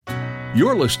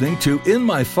You're listening to In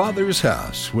My Father's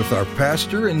House with our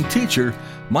pastor and teacher,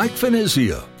 Mike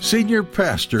Finizio, senior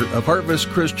pastor of Harvest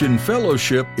Christian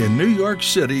Fellowship in New York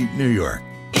City, New York.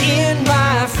 In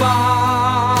my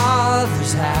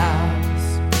Father's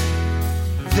house,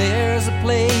 there's a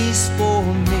place for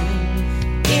me.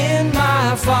 In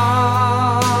my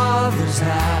Father's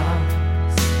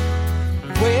house,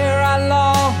 where I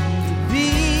long to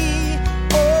be.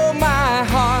 Oh, my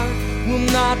heart will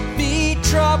not be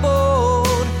troubled.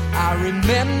 I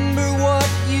remember what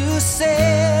you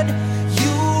said.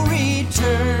 You'll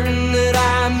return that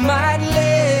I might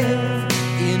live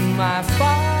in my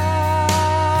Father's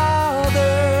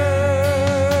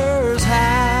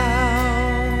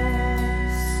house.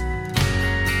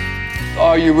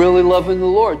 Are you really loving the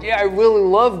Lord? Yeah, I really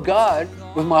love God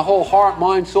with my whole heart,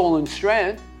 mind, soul, and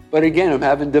strength. But again, I'm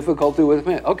having difficulty with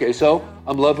me. Okay, so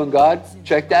I'm loving God.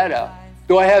 Check that out.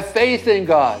 Do I have faith in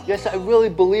God? Yes, I really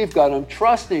believe God. I'm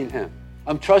trusting Him.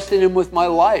 I'm trusting Him with my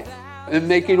life and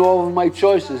making all of my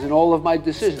choices and all of my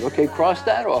decisions. Okay, cross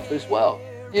that off as well.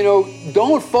 You know,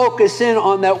 don't focus in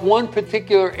on that one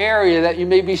particular area that you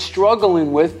may be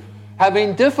struggling with,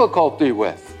 having difficulty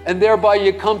with. And thereby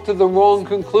you come to the wrong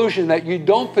conclusion that you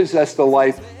don't possess the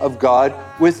life of God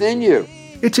within you.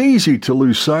 It's easy to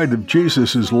lose sight of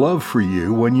Jesus' love for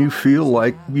you when you feel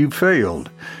like you've failed.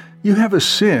 You have a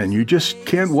sin you just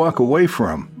can't walk away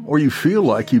from, or you feel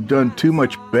like you've done too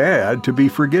much bad to be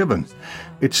forgiven.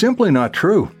 It's simply not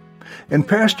true. And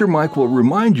Pastor Mike will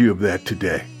remind you of that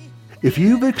today. If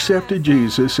you've accepted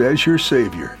Jesus as your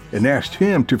Savior and asked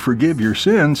Him to forgive your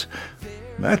sins,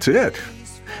 that's it.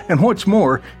 And what's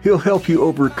more, He'll help you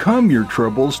overcome your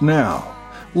troubles now.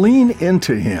 Lean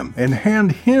into Him and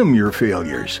hand Him your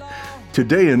failures,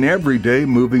 today and every day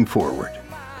moving forward.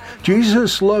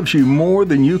 Jesus loves you more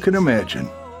than you can imagine.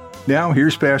 Now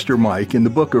here's Pastor Mike in the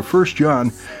book of 1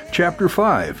 John chapter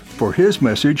 5 for his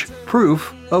message,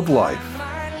 Proof of Life.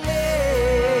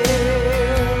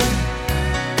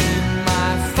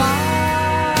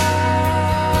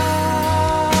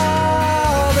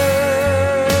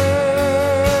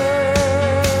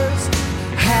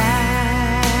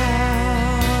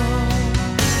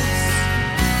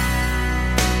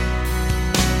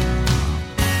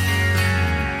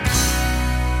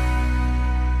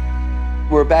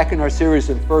 We're back in our series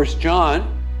in 1 John,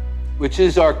 which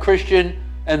is our Christian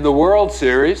and the World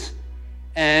series.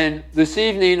 And this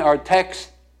evening, our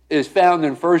text is found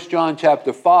in 1 John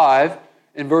chapter 5,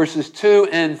 in verses 2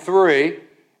 and 3.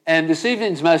 And this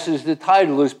evening's message, the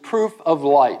title is Proof of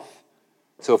Life.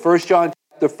 So 1 John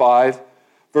chapter 5,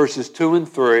 verses 2 and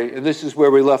 3, and this is where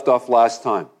we left off last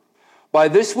time. By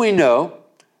this we know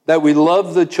that we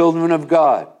love the children of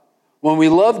God, when we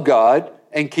love God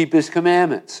and keep His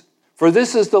commandments. For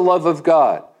this is the love of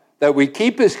God, that we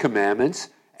keep His commandments,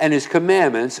 and His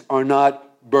commandments are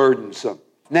not burdensome.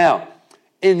 Now,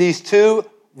 in these two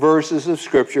verses of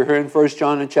Scripture here in 1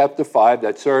 John and chapter 5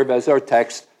 that serve as our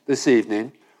text this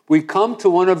evening, we come to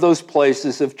one of those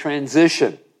places of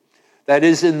transition that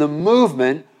is in the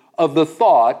movement of the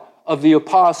thought of the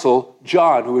Apostle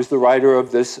John, who is the writer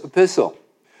of this epistle.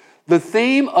 The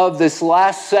theme of this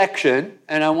last section,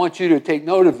 and I want you to take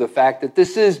note of the fact that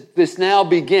this now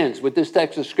begins, with this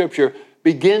text of Scripture,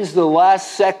 begins the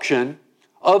last section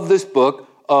of this book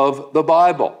of the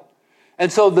Bible.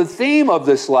 And so the theme of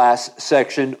this last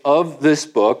section of this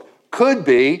book could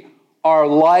be our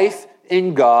life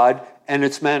in God and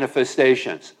its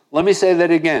manifestations. Let me say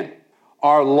that again.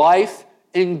 Our life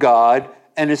in God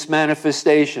and its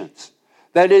manifestations.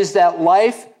 That is, that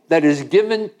life that is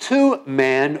given to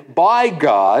man by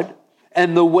God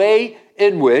and the way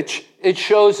in which it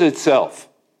shows itself.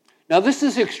 Now, this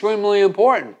is extremely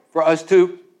important for us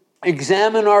to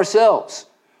examine ourselves.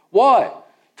 Why?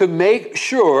 To make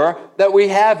sure that we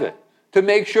have it, to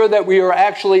make sure that we are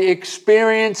actually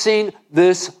experiencing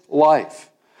this life.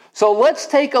 So let's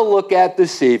take a look at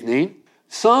this evening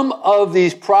some of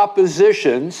these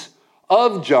propositions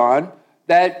of John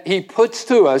that he puts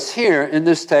to us here in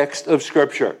this text of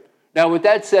Scripture. Now, with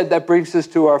that said, that brings us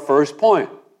to our first point.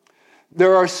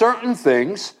 There are certain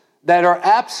things that are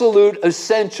absolute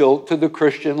essential to the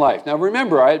Christian life. Now,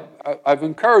 remember, I've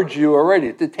encouraged you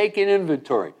already to take an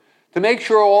inventory, to make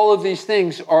sure all of these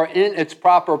things are in its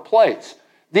proper place.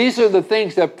 These are the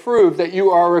things that prove that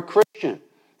you are a Christian,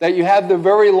 that you have the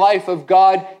very life of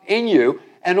God in you,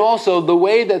 and also the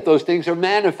way that those things are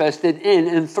manifested in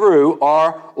and through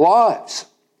our lives.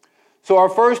 So our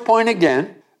first point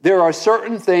again, there are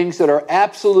certain things that are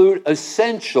absolute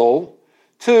essential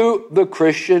to the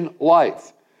Christian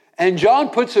life. And John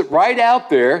puts it right out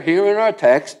there here in our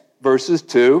text, verses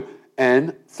 2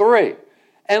 and 3.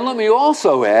 And let me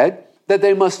also add that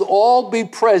they must all be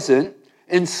present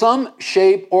in some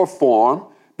shape or form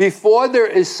before there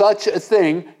is such a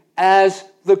thing as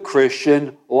the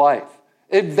Christian life.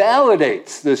 It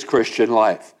validates this Christian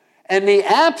life. And the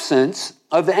absence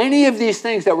of any of these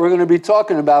things that we're going to be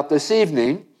talking about this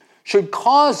evening should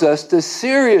cause us to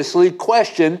seriously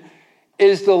question,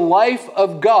 is the life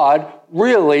of God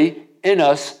really in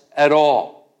us at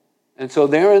all? And so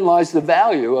therein lies the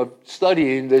value of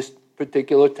studying this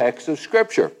particular text of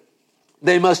Scripture.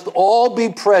 They must all be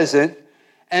present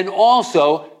and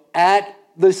also at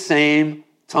the same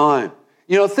time.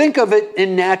 You know, think of it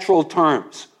in natural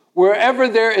terms. Wherever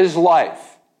there is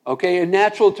life, okay, in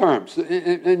natural terms,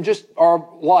 in just our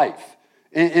life,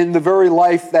 in the very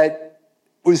life that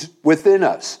was within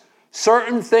us,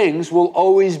 certain things will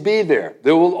always be there.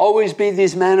 There will always be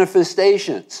these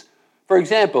manifestations. For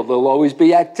example, there'll always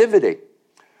be activity.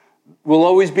 We'll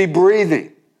always be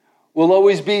breathing. We'll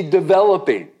always be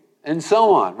developing, and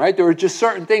so on, right? There are just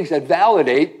certain things that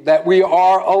validate that we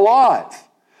are alive.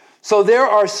 So there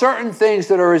are certain things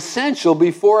that are essential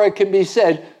before it can be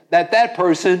said that that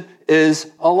person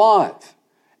is alive.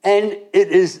 And it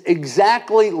is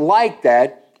exactly like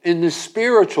that in the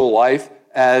spiritual life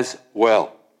as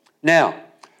well. Now,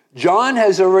 John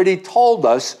has already told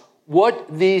us what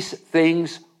these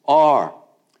things are.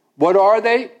 What are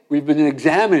they? We've been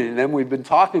examining them. We've been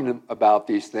talking about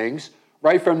these things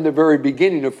right from the very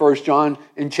beginning of 1 John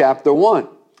in chapter 1.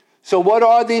 So what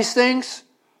are these things?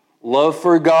 Love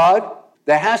for God.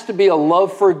 There has to be a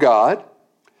love for God.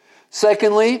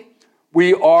 Secondly,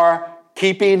 we are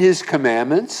keeping his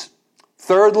commandments.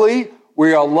 Thirdly,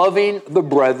 we are loving the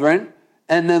brethren.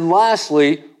 And then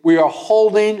lastly, we are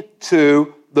holding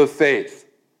to the faith.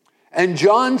 And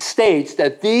John states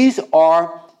that these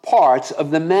are parts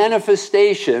of the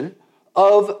manifestation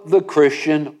of the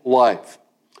Christian life.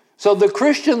 So the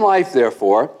Christian life,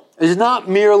 therefore, is not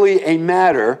merely a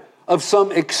matter of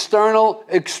some external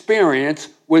experience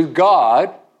with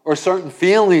God or certain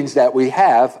feelings that we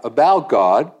have about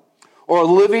God or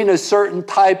living a certain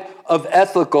type of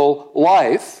ethical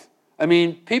life. I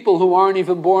mean, people who aren't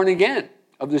even born again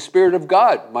of the Spirit of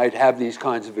God might have these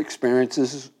kinds of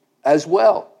experiences as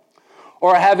well.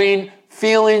 Or having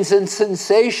feelings and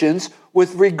sensations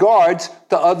with regards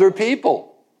to other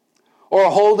people. Or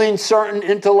holding certain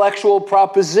intellectual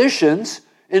propositions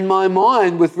in my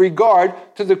mind with regard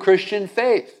to the Christian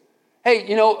faith. Hey,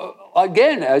 you know,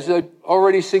 again, as I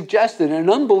already suggested, an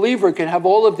unbeliever can have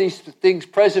all of these things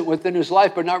present within his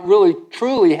life, but not really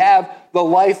truly have the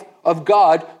life of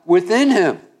God within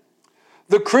him.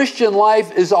 The Christian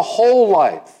life is a whole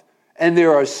life, and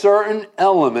there are certain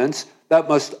elements that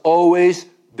must always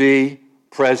be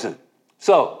present.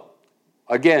 So,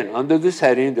 again, under this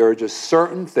heading, there are just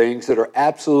certain things that are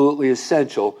absolutely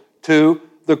essential to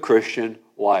the Christian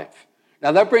life.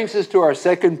 Now, that brings us to our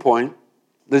second point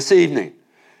this evening.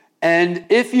 And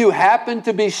if you happen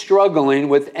to be struggling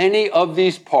with any of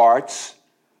these parts,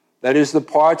 that is the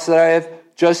parts that I have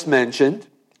just mentioned,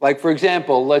 like, for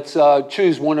example, let's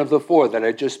choose one of the four that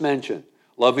I just mentioned.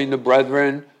 Loving the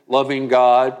brethren, loving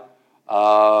God,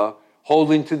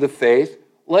 holding to the faith.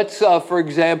 Let's, for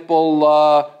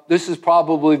example, this is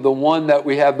probably the one that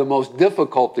we have the most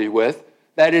difficulty with.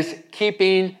 That is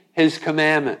keeping his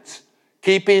commandments.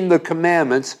 Keeping the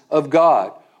commandments of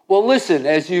God. Well, listen,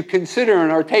 as you consider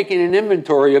and are taking an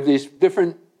inventory of these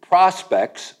different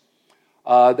prospects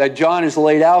that John has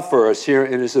laid out for us here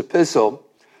in his epistle,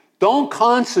 don't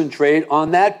concentrate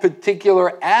on that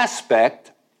particular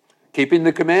aspect, keeping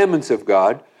the commandments of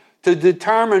God, to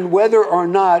determine whether or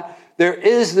not there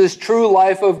is this true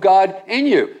life of God in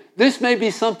you. This may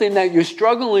be something that you're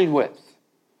struggling with,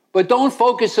 but don't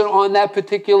focus on that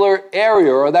particular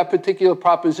area or that particular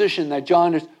proposition that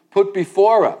John has put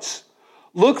before us.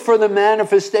 Look for the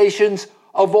manifestations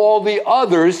of all the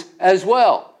others as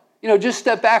well. You know, just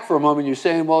step back for a moment. You're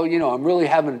saying, well, you know, I'm really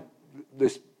having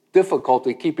this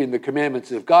difficulty keeping the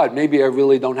commandments of God. Maybe I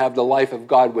really don't have the life of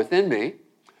God within me.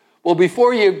 Well,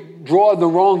 before you draw the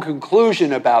wrong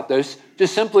conclusion about this,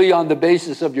 just simply on the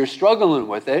basis of you're struggling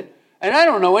with it, and I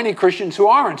don't know any Christians who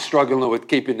aren't struggling with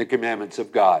keeping the commandments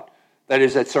of God, that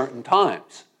is at certain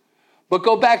times. But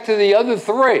go back to the other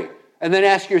three, and then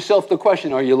ask yourself the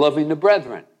question, are you loving the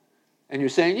brethren? And you're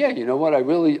saying, yeah, you know what, I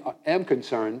really am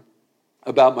concerned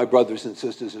about my brothers and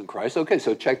sisters in Christ. Okay,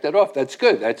 so check that off. That's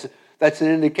good. That's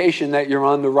an indication that you're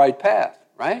on the right path,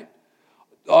 right?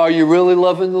 Are you really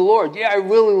loving the Lord? Yeah, I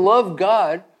really love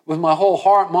God with my whole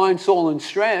heart, mind, soul, and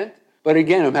strength. But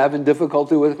again, I'm having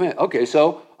difficulty with Him. Okay,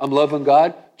 so I'm loving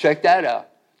God. Check that out.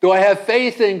 Do I have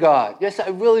faith in God? Yes, I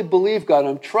really believe God.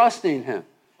 I'm trusting Him.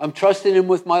 I'm trusting Him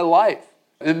with my life.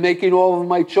 in making all of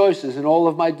my choices and all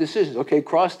of my decisions. Okay,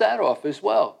 cross that off as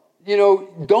well.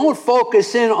 Don't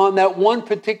focus in on that one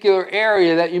particular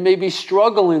area that you may be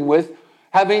struggling with,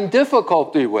 having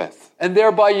difficulty with. And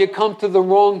thereby you come to the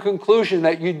wrong conclusion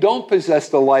that you don't possess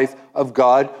the life of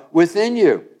God within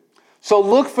you. So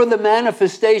look for the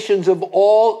manifestations of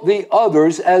all the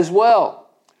others as well.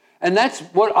 And that's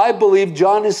what I believe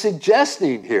John is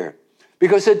suggesting here.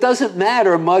 Because it doesn't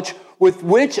matter much with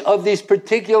which of these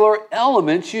particular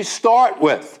elements you start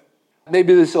with.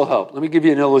 Maybe this will help. Let me give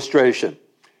you an illustration.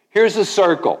 Here's a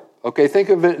circle. Okay, think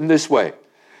of it in this way.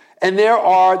 And there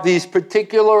are these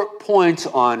particular points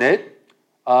on it.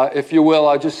 If you will,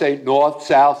 I'll just say north,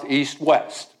 south, east,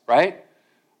 west, right?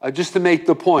 Just to make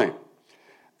the point.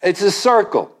 It's a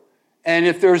circle. And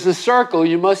if there's a circle,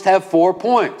 you must have 4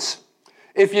 points.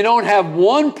 If you don't have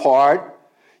one part,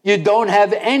 you don't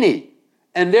have any.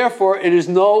 And therefore, it is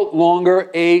no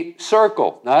longer a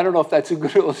circle. Now, I don't know if that's a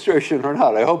good illustration or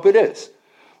not. I hope it is.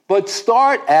 But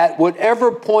start at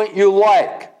whatever point you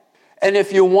like. And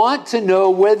if you want to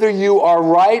know whether you are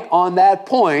right on that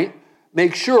point,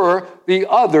 make sure the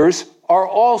others are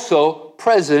also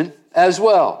present as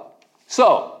well.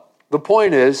 So, the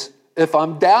point is, if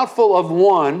I'm doubtful of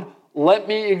one, let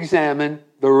me examine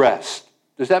the rest.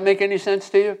 Does that make any sense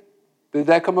to you? Did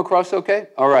that come across okay?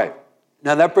 All right.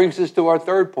 Now that brings us to our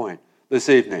third point this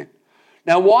evening.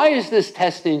 Now, why is this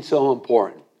testing so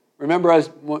important? Remember, as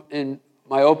in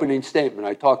my opening statement,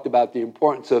 I talked about the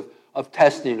importance of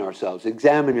testing ourselves,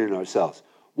 examining ourselves.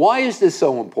 Why is this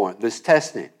so important, this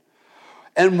testing?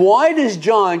 And why does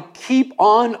John keep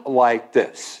on like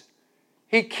this?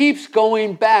 He keeps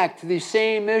going back to these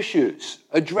same issues,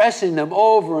 addressing them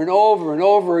over and over and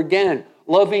over again,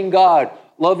 loving God,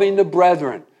 loving the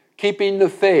brethren, keeping the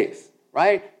faith,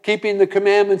 right? Keeping the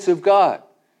commandments of God.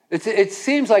 It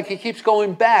seems like he keeps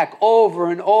going back over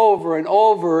and over and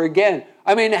over again.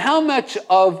 I mean, how much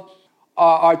of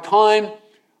our time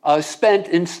spent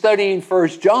in studying 1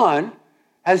 John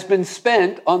has been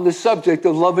spent on the subject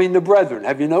of loving the brethren?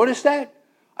 Have you noticed that?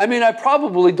 I mean, I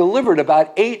probably delivered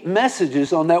about 8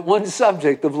 messages on that one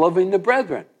subject of loving the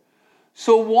brethren.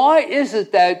 So why is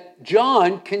it that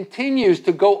John continues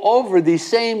to go over these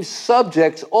same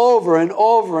subjects over and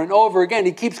over and over again?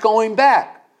 He keeps going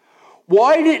back.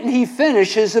 Why didn't he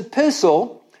finish his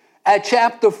epistle at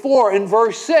chapter 4 and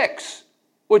verse 6,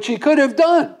 which he could have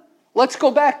done? Let's go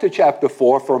back to chapter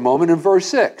 4 for a moment in verse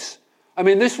 6. I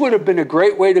mean, this would have been a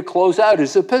great way to close out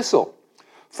his epistle.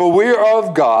 For we are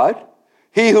of God.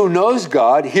 He who knows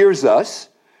God hears us.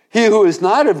 He who is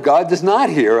not of God does not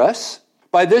hear us.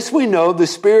 By this we know the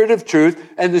spirit of truth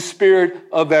and the spirit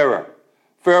of error.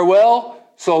 Farewell,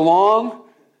 so long,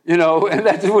 and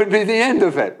that would be the end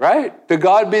of it, right? To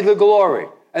God be the glory.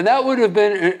 And that would have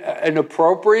been an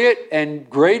appropriate and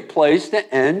great place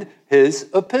to end his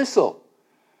epistle.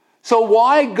 So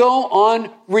why go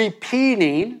on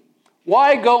repeating?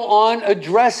 Why go on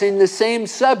addressing the same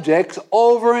subjects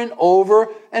over and over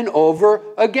and over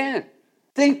again?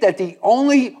 I think that the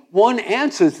only one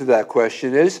answer to that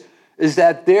question is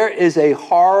that there is a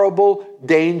horrible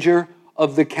danger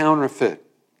of the counterfeit.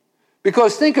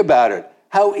 Because think about it,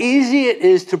 how easy it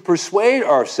is to persuade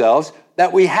ourselves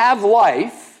that we have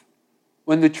life,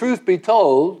 when the truth be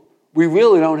told, we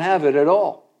really don't have it at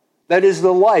all. That is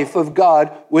the life of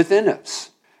God within us.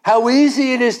 How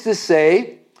easy it is to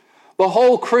say the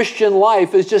whole Christian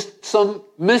life is just some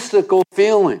mystical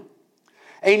feeling,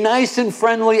 a nice and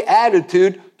friendly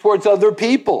attitude towards other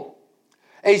people,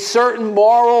 a certain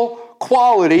moral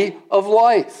quality of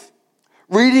life,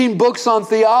 reading books on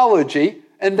theology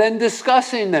and then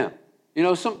discussing them,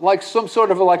 some sort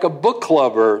of like a book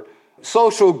club or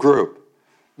social group.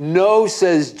 No,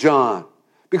 says John,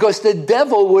 because the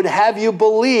devil would have you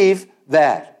believe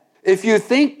that. If you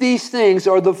think these things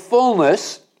are the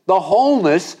fullness, the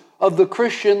wholeness of the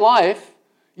Christian life,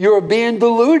 you're being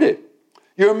deluded.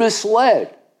 You're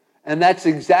misled. And that's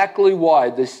exactly why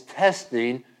this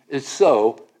testing is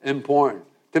so important.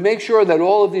 To make sure that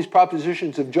all of these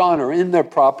propositions of John are in their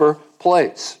proper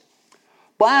place.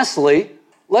 Lastly,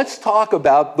 let's talk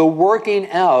about the working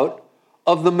out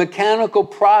of the mechanical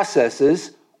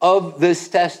processes of this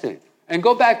testing. And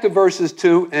go back to verses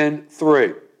 2 and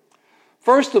 3.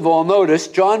 First of all, notice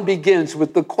John begins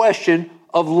with the question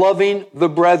of loving the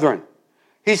brethren.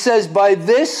 He says, by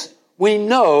this we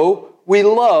know we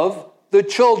love the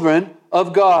children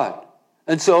of God.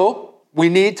 And so we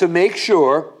need to make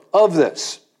sure of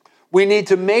this. We need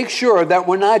to make sure that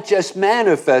we're not just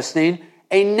manifesting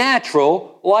a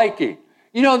natural liking.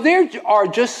 There are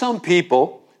just some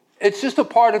people, it's just a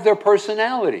part of their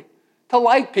personality to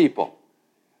like people,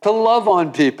 to love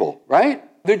on people, right?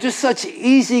 They're just such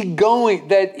easygoing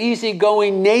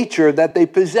nature that they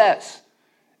possess.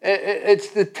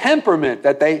 It's the temperament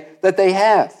that they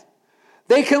have.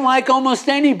 They can like almost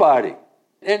anybody.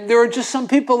 And there are just some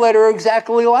people that are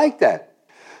exactly like that.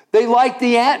 They like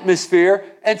the atmosphere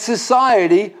and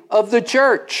society of the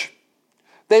church.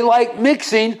 They like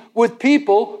mixing with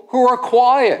people who are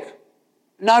quiet,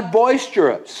 not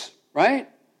boisterous, right?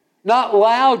 Not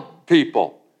loud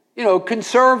people,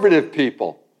 conservative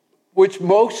people, which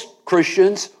most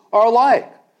Christians are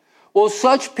like. Well,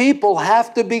 such people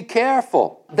have to be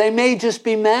careful. They may just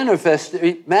be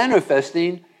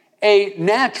manifesting a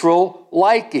natural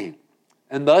liking.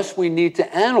 And thus we need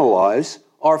to analyze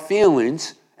our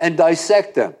feelings and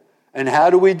dissect them. And how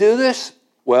do we do this?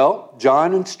 Well,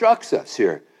 John instructs us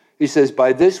here. He says,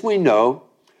 by this we know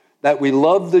that we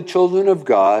love the children of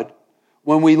God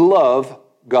when we love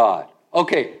God.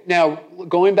 Okay, now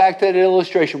going back to that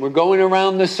illustration, we're going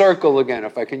around the circle again,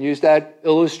 if I can use that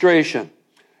illustration.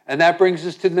 And that brings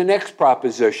us to the next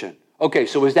proposition. Okay,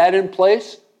 so is that in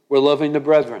place? We're loving the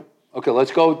brethren. Okay,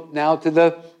 let's go now to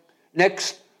the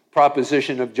next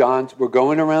proposition of John's. We're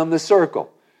going around the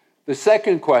circle. The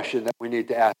second question that we need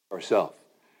to ask ourselves,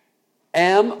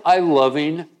 am I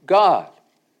loving God?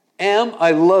 Am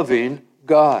I loving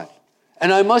God?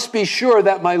 And I must be sure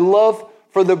that my love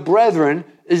for the brethren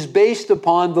is based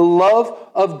upon the love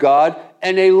of God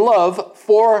and a love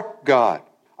for God.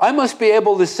 I must be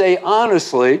able to say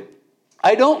honestly,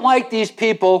 I don't like these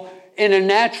people in a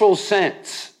natural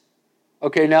sense.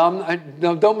 Okay, now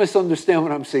don't misunderstand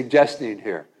what I'm suggesting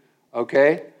here.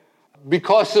 Okay?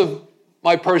 Because of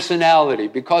my personality,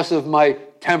 because of my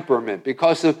temperament,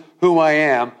 because of who I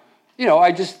am,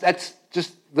 that's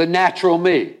just the natural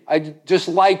me. I just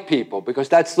like people because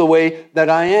that's the way that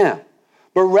I am.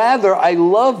 But rather, I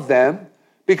love them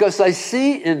because I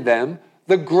see in them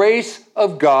the grace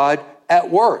of God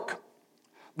at work.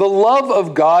 The love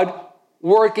of God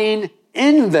working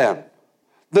in them.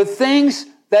 The things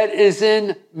that is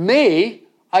in me,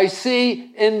 I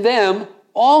see in them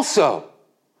also.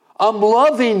 I'm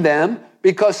loving them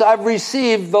because I've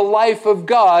received the life of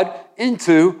God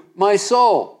into my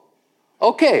soul.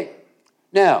 Okay,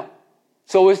 now,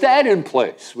 so is that in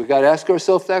place? We got to ask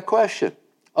ourselves that question.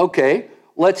 Okay,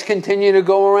 let's continue to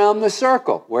go around the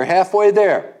circle. We're halfway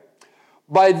there.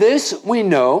 By this we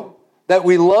know that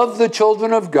we love the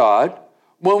children of God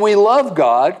when we love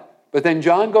God, but then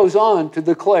John goes on to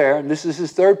declare, and this is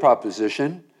his third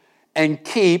proposition, and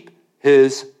keep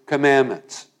his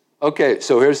commandments. Okay,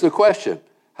 so here's the question.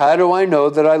 How do I know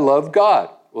that I love God?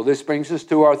 Well, this brings us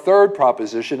to our third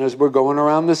proposition as we're going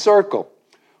around the circle.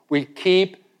 We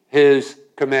keep his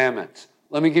commandments.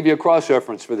 Let me give you a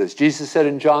cross-reference for this. Jesus said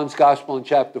in John's Gospel in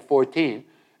chapter 14,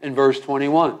 in verse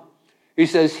 21, he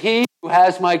says, he who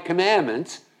has my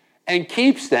commandments and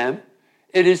keeps them,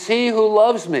 it is he who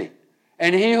loves me.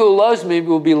 And he who loves me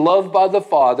will be loved by the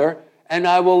Father, and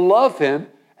I will love him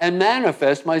and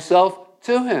manifest myself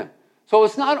to him. So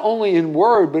it's not only in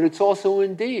word, but it's also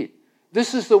in deed.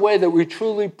 This is the way that we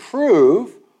truly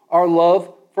prove our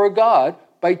love for God,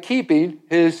 by keeping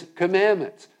his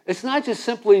commandments. It's not just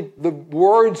simply the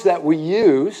words that we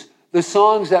use, the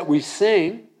songs that we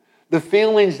sing, the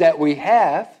feelings that we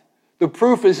have. The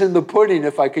proof is in the pudding,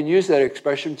 if I can use that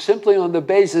expression, simply on the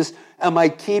basis, am I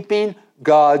keeping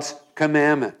God's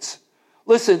commandments?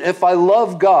 Listen, if I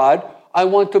love God, I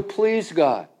want to please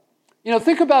God.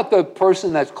 Think about the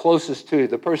person that's closest to you,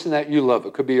 the person that you love.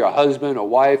 It could be your husband, a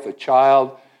wife, a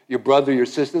child, your brother, your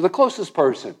sister, the closest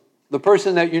person, the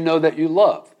person that you know that you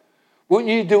love. Wouldn't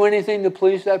you do anything to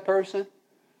please that person?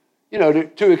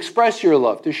 To express your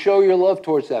love, to show your love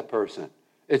towards that person.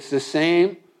 It's the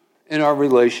same in our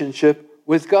relationship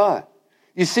with God.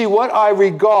 You see, what I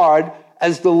regard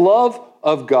as the love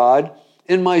of God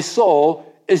in my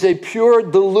soul is a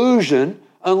pure delusion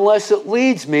unless it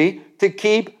leads me to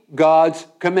keep God's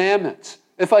commandments.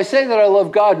 If I say that I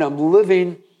love God and I'm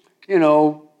living,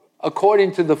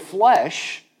 according to the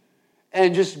flesh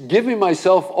and just giving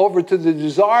myself over to the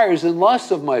desires and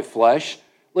lusts of my flesh,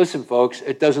 listen, folks,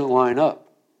 it doesn't line up.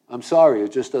 I'm sorry,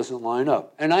 it just doesn't line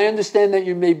up. And I understand that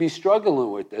you may be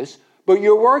struggling with this, but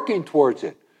you're working towards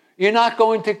it. You're not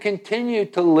going to continue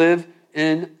to live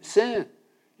in sin.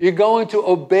 You're going to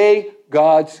obey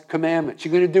God's commandments.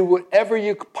 You're going to do whatever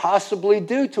you could possibly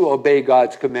do to obey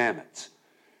God's commandments.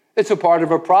 It's a part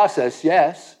of a process,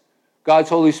 yes. God's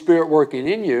Holy Spirit working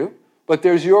in you, but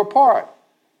there's your part.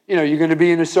 You're going to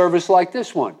be in a service like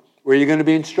this one, where you're going to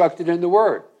be instructed in the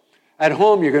Word. At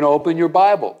home, you're going to open your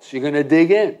Bibles. You're going to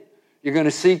dig in. You're going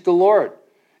to seek the Lord.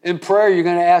 In prayer, you're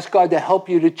going to ask God to help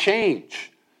you to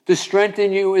change, to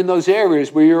strengthen you in those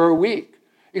areas where you're weak.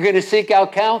 You're going to seek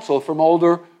out counsel from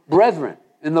older brethren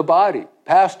in the body,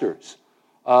 pastors,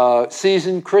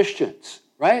 seasoned Christians,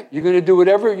 right? You're going to do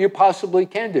whatever you possibly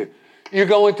can do. You're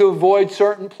going to avoid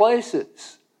certain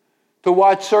places, to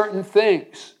watch certain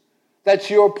things. That's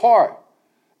your part.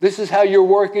 This is how you're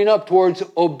working up towards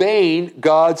obeying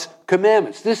God's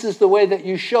commandments. This is the way that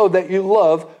you show that you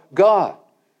love God.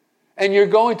 And you're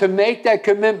going to make that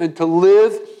commitment to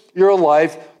live your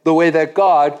life the way that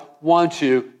God wants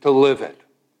you to live it.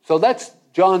 So that's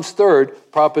John's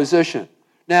third proposition.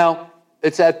 Now,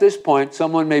 it's at this point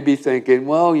someone may be thinking,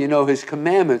 well, his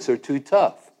commandments are too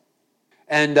tough.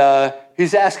 And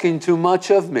he's asking too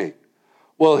much of me.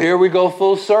 Well, here we go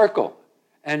full circle.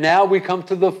 And now we come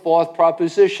to the fourth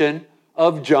proposition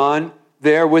of John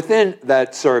there within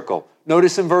that circle.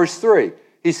 Notice in verse 3,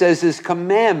 he says his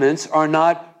commandments are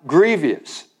not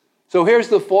grievous. So here's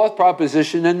the fourth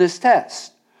proposition in this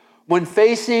test. When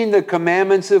facing the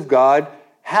commandments of God,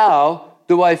 how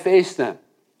do I face them?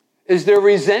 Is there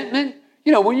resentment?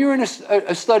 When you're in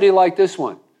a study like this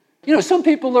one, some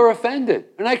people are offended,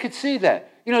 and I could see that.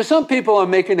 Some people are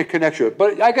making a connection.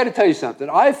 But I got to tell you something.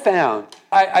 I found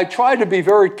I try to be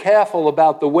very careful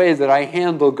about the way that I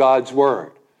handle God's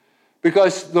word.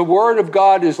 Because the word of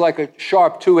God is like a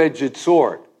sharp two-edged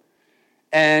sword.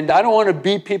 And I don't want to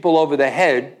beat people over the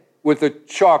head with a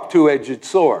sharp two-edged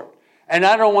sword. And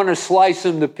I don't want to slice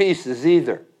them to pieces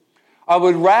either. I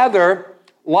would rather,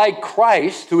 like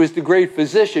Christ, who is the great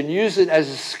physician, use it as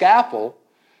a scalpel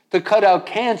to cut out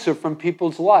cancer from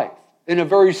people's life in a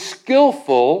very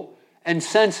skillful and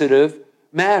sensitive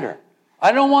manner.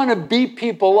 I don't want to beat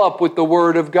people up with the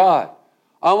word of God.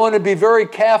 I want to be very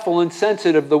careful and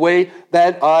sensitive the way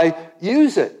that I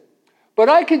use it. But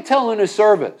I can tell in a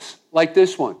service like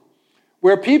this one,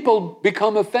 where people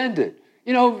become offended.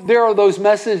 There are those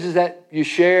messages that you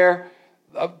share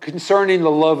concerning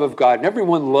the love of God, and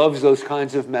everyone loves those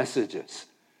kinds of messages.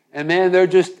 And man, they're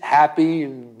just happy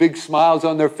and big smiles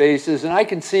on their faces, and I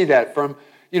can see that from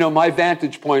my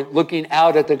vantage point, looking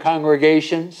out at the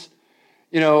congregations,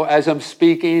 as I'm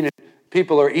speaking, and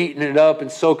people are eating it up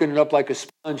and soaking it up like a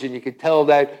sponge, and you can tell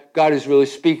that God is really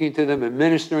speaking to them and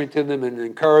ministering to them and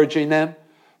encouraging them.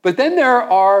 But then there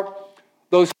are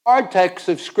those hard texts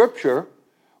of Scripture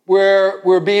where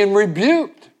we're being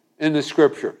rebuked in the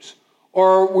Scriptures,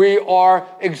 or we are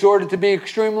exhorted to be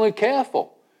extremely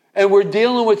careful, and we're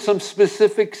dealing with some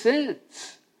specific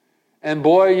sins. And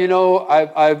boy,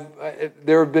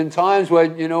 there have been times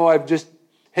when, I've just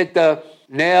hit the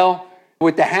nail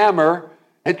with the hammer,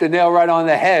 hit the nail right on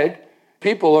the head.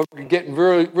 People are getting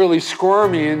really, really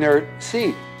squirmy in their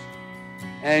seat.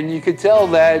 And you could tell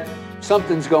that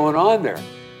something's going on there.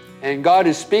 And God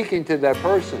is speaking to that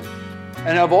person.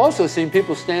 And I've also seen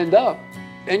people stand up.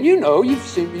 And you've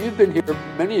been here,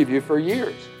 many of you, for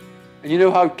years. And you know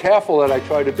how careful that I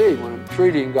try to be when I'm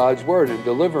treating God's word and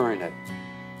delivering it.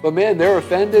 But man, they're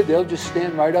offended. They'll just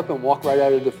stand right up and walk right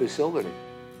out of the facility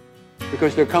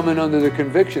because they're coming under the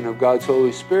conviction of God's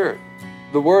Holy Spirit.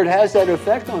 The word has that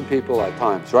effect on people at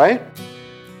times, right?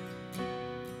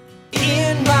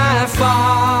 In my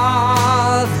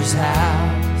Father's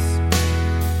house,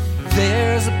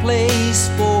 there's a place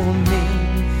for me.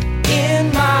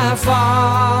 In my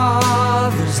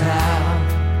Father's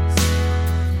house,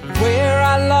 where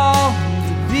I long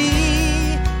to be.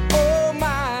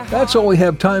 That's all we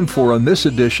have time for on this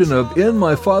edition of In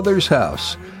My Father's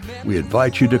House. We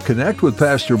invite you to connect with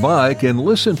Pastor Mike and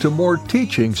listen to more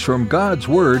teachings from God's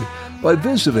Word by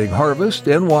visiting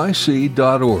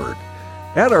harvestnyc.org.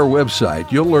 At our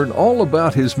website, you'll learn all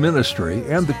about his ministry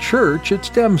and the church it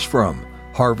stems from,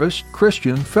 Harvest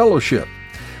Christian Fellowship.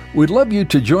 We'd love you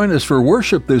to join us for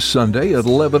worship this Sunday at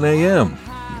 11 a.m.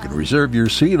 You can reserve your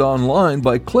seat online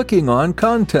by clicking on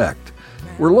Contact.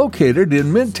 We're located in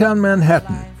Midtown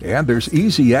Manhattan, and there's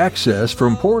easy access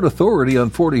from Port Authority on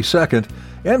 42nd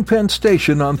and Penn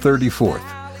Station on 34th.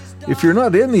 If you're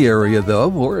not in the area,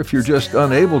 though, or if you're just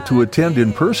unable to attend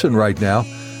in person right now,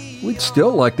 we'd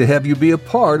still like to have you be a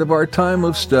part of our time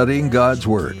of studying God's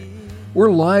Word.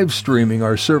 We're live streaming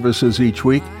our services each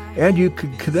week, and you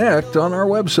can connect on our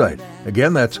website.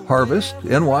 Again, that's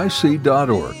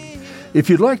harvestnyc.org. If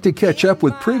you'd like to catch up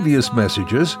with previous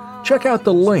messages, check out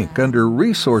the link under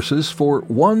Resources for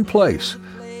One Place.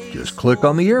 Just click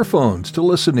on the earphones to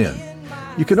listen in.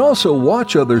 You can also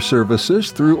watch other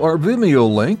services through our Vimeo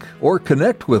link or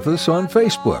connect with us on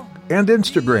Facebook and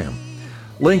Instagram.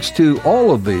 Links to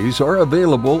all of these are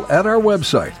available at our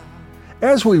website.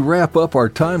 As we wrap up our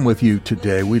time with you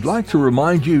today, we'd like to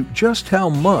remind you just how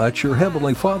much your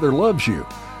Heavenly Father loves you.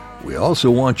 We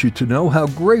also want you to know how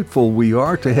grateful we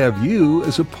are to have you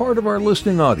as a part of our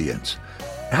listening audience.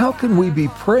 how can we be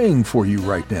praying for you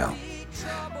right now?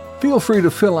 Feel free to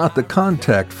fill out the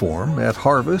contact form at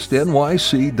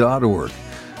harvestnyc.org.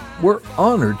 We're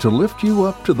honored to lift you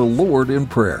up to the Lord in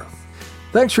prayer.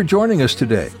 Thanks for joining us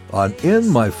today on In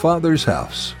My Father's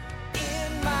House.